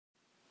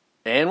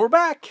And we're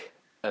back!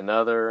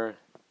 Another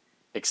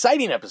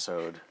exciting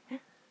episode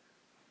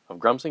of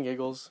Grumps and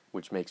Giggles,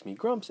 which makes me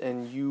Grumps,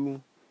 and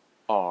you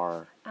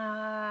are...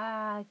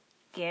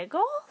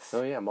 Giggles?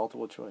 Oh yeah,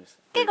 multiple choice.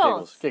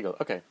 Giggles. Giggles,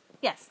 okay.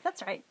 Yes,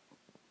 that's right.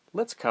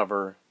 Let's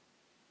cover...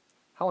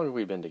 How long have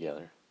we been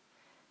together?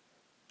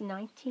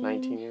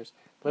 19 years?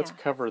 Let's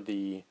cover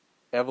the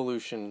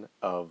evolution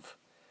of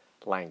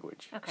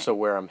language. Okay. So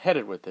where I'm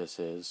headed with this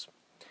is...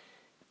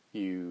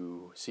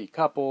 You see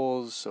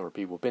couples or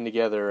people been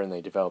together and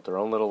they develop their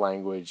own little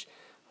language,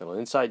 little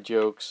inside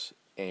jokes,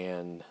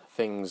 and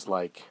things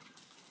like,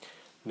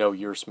 no,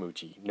 you're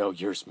smoochy. No,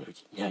 you're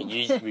smoochy. Yeah,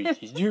 you're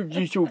smoochy.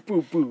 You're so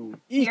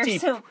poo-poo. You're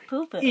so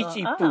poo-poo.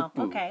 Itchy Oh,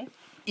 poo-poo. okay.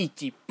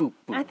 Itchy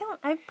poo-poo.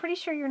 I'm pretty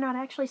sure you're not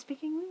actually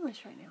speaking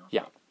English right now.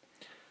 Yeah.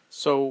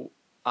 So,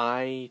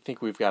 I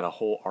think we've got a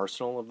whole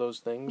arsenal of those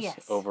things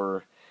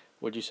over,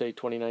 what'd you say,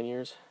 29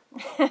 years?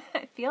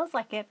 It feels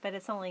like it, but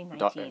it's only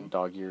 19.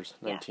 Dog years,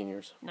 19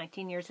 years.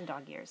 19 years and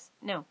dog years.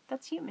 No,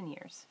 that's human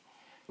years.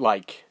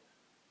 Like,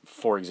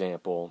 for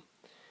example,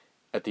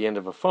 at the end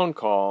of a phone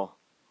call,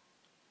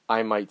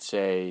 I might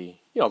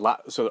say,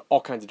 so all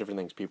kinds of different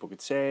things people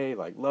could say,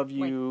 like, love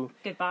you.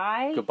 Like,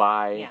 goodbye.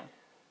 Goodbye. Yeah.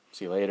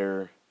 See you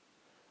later.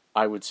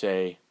 I would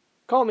say,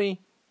 call me.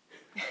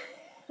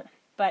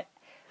 But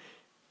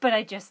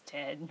I just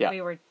did. Yeah.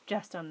 We were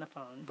just on the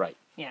phone. Right.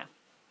 Yeah.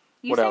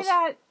 You What say else?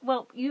 that,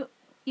 well, you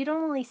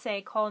don't only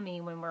say call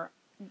me when we're,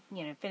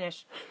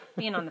 finished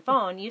being on the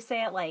phone. You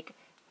say it like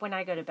when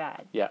I go to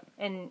bed. Yeah.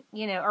 And,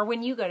 or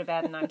when you go to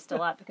bed and I'm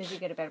still up because you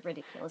go to bed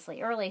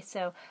ridiculously early.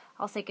 So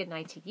I'll say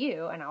goodnight to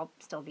you and I'll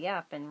still be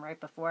up. And right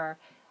before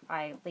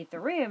I leave the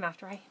room,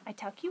 after I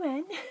tuck you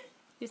in,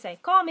 you say,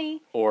 call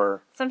me.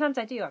 Or Sometimes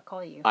I do. I'll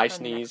call you. I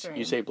from the next sneeze, room.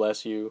 you say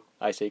bless you,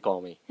 I say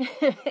call me.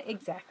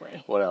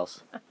 Exactly. What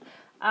else?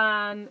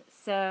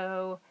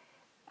 So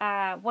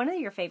one of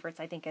your favorites,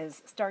 I think,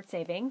 is start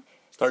saving.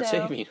 Start So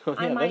saving. Oh, yeah,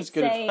 I that might is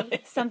good say advice.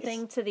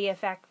 something to the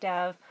effect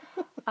of,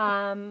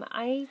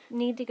 I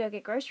need to go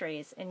get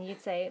groceries. And you'd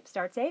say,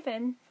 start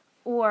saving.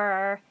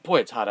 Or,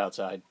 Boy, it's hot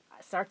outside.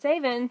 start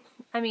saving.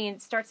 I mean,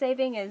 start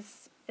saving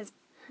is one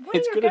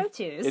It's of your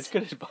go-tos. It's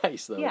good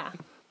advice, though. Yeah,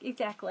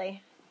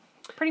 exactly.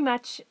 Pretty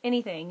much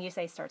anything you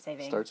say, start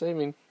saving. Start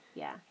saving.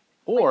 Yeah.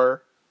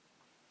 Or,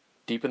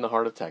 deep in the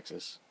heart of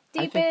Texas.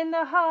 Deep in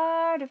the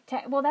heart of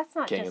Texas. Well, that's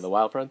not King just... of the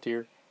Wild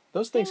Frontier.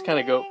 Those things Ding, kind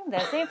of go... ding, the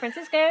San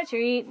Francisco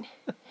treat.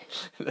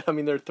 I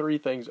mean, there are three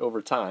things over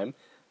time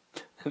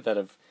that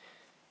have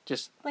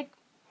just Like,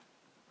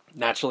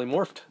 naturally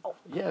morphed. Oh.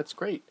 Yeah, it's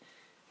great.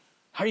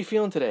 How are you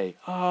feeling today?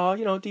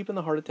 Oh, deep in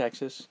the heart of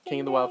Texas. King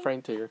of the Wild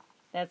Frontier.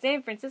 the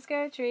San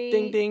Francisco treat.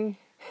 Ding, ding.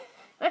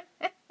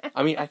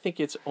 I mean, I think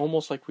it's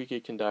almost like we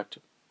could conduct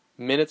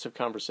minutes of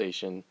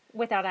conversation.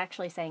 Without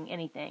actually saying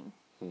anything.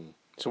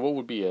 So what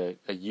would be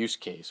a use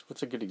case?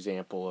 What's a good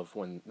example of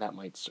when that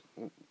might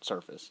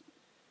surface?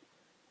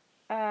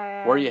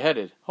 Where are you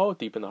headed? Oh,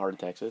 deep in the heart of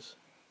Texas.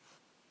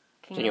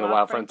 King of the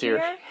Wild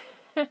Frontier.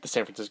 The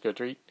San Francisco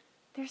treat.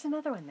 There's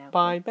another one, though.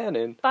 By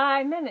Benin.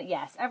 By minute,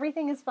 yes.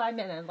 Everything is by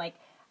minute. Like,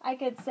 I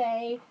could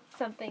say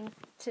something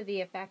to the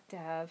effect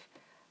of,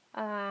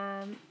 oh,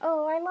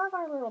 I love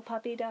our little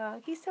puppy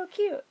dog. He's so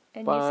cute.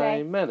 And you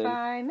say, Menon.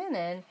 by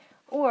minute.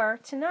 Or,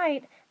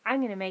 tonight,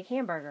 I'm going to make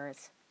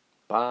hamburgers.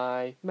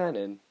 By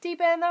Menin.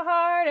 Deep in the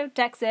heart of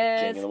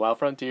Texas. King of the Wild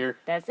Frontier.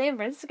 The San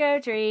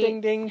Francisco treat.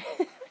 Ding, ding.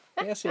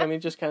 Yeah, see, I mean,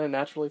 it just kind of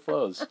naturally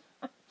flows.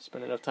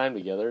 Spend enough time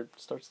together, it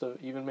starts to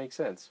even make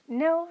sense.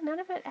 No, none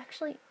of it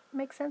actually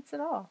makes sense at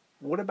all.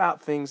 What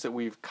about things that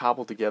we've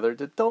cobbled together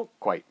that don't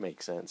quite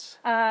make sense?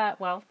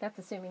 Well, that's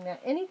assuming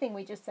that anything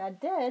we just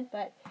said did,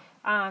 but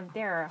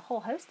there are a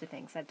whole host of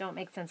things that don't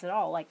make sense at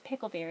all, like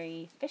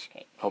pickleberry fish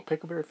cake. Oh,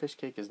 pickleberry fish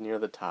cake is near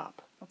the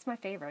top. That's my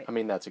favorite. I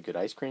mean, that's a good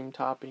ice cream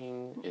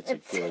topping. It's a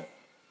good...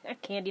 A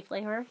candy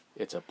flavor.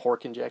 It's a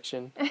pork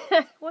injection.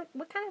 What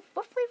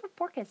flavor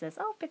pork is this?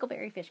 Oh,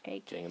 pickleberry fish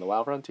cake. King of the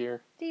Wild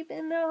Frontier. Deep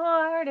in the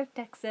heart of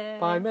Texas.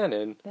 By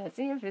Menin. The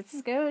San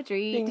Francisco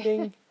treat.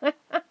 Ding, ding.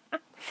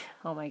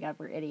 Oh my God,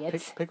 we're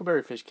idiots.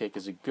 Pickleberry fish cake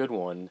is a good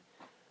one,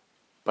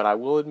 but I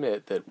will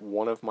admit that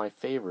one of my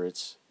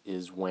favorites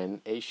is when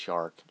a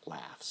shark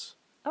laughs,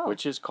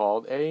 which is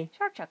called a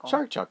Shark chuckle.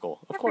 Shark chuckle,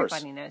 of course.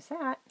 Everybody knows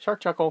that.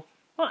 Shark chuckle.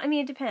 Well, I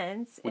mean, it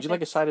depends. Would you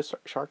like a side of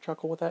shark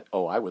chuckle with that?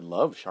 Oh, I would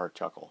love shark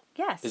chuckle.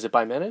 Yes. Is it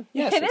by Menin?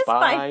 Yes, it it's is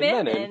by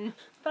Menin. Menin.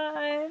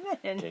 By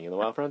Menin. King of the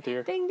Wild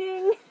Frontier. Ding,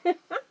 ding.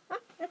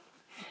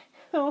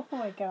 Oh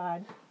my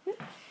God.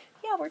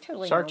 Yeah, we're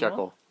totally Shark normal.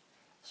 chuckle.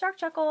 Shark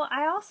chuckle.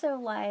 I also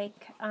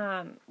like,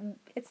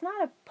 it's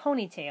not a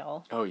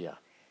ponytail. Oh, yeah.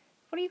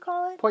 What do you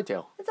call it?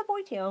 Poitail. It's a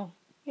boytail.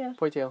 Yeah.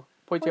 Poitail.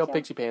 Poitail.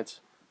 Pixie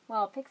pants.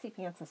 Well, Pixie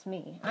Pants is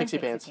me. I'm Pixie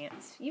Pants.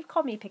 Pants. You've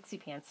called me Pixie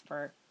Pants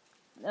for,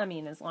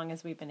 as long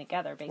as we've been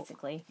together,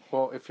 basically.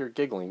 Well, if you're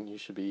giggling, you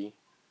should be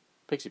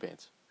Pixie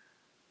Pants.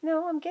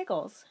 No, I'm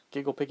Giggles.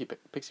 Giggle Pixie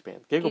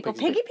Pants. Giggle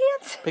Pixie Piggy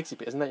Pants? Pixie.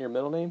 Isn't that your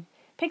middle name?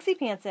 Pixie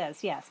Pants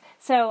is, yes.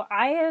 So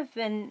I have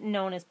been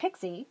known as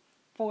Pixie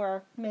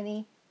for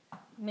many,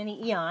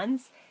 many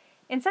eons.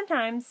 And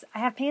sometimes I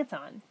have pants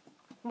on.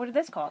 What are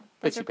those called?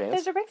 Pixie pants.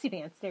 Those are pixie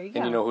pants. There you go.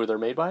 And you know who they're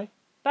made by?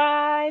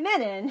 By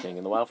Menon. King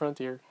in the Wild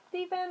Frontier.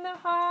 Deep in the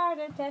heart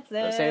of Texas.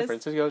 The San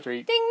Francisco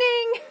treat. Ding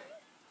ding.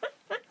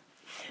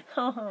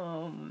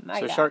 Oh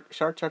my God. So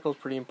shark chuckle is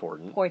pretty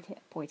important.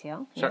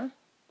 Poitail. Yeah.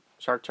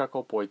 Shark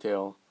chuckle,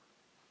 poitail,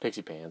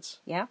 pixie pants.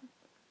 Yeah.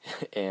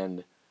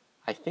 And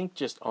I think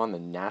just on the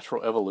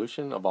natural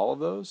evolution of all of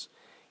those,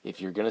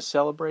 if you're going to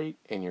celebrate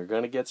and you're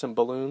going to get some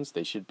balloons,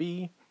 they should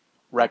be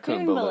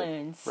raccoon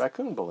balloons.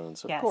 Raccoon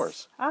balloons, of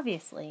course.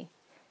 Obviously.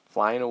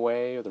 Flying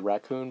away with a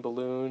raccoon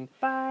balloon.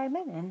 By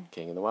Menon.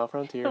 King of the Wild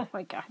Frontier. Oh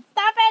my God.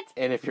 Stop it!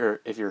 And if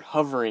you're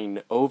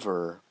hovering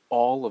over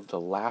all of the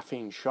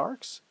laughing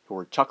sharks who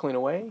are chuckling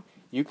away,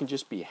 you can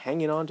just be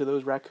hanging on to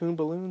those raccoon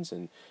balloons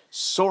and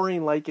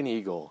soaring like an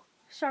eagle.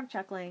 Shark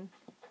chuckling.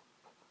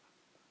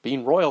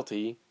 Being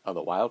royalty of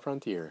the Wild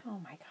Frontier. Oh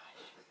my gosh.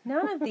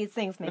 None of these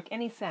things make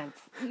any sense.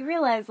 You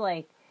realize,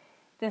 like,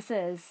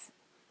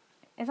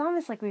 it's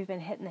almost like we've been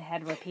hit in the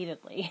head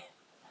repeatedly.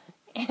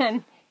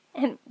 And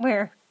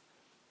we're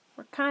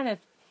kind of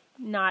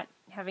not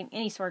having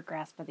any sort of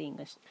grasp of the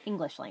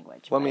English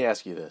language. Let me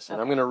ask you this, and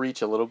I'm going to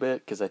reach a little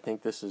bit because I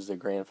think this is the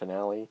grand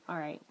finale. All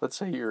right. Let's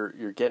say you're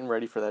getting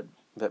ready for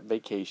that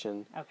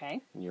vacation.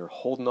 Okay. And you're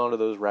holding on to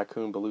those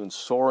raccoon balloons,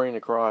 soaring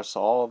across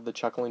all of the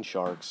chuckling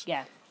sharks.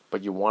 Yeah.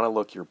 But you want to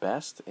look your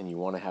best, and you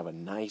want to have a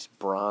nice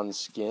bronze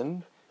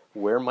skin.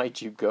 Where might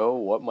you go?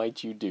 What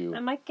might you do? I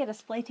might get a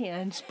splay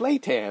tan. Splay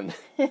tan.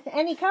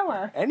 Any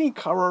color. Any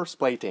color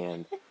splay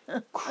tan.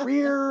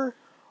 Creer,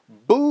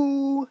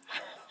 boo,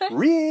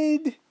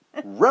 red,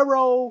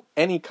 rero,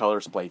 any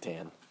color splay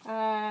tan.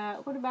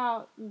 What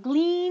about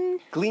glean?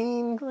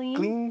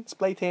 Glean,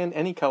 splay tan,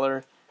 any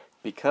color.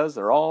 Because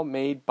they're all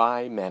made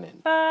by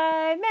Menon.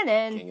 By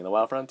Menon. King of the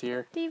Wild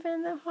Frontier. Deep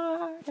in the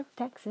heart of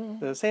Texas.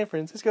 The San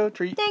Francisco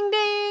treat. Ding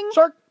ding.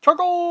 Shark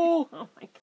chuckle! Oh my God.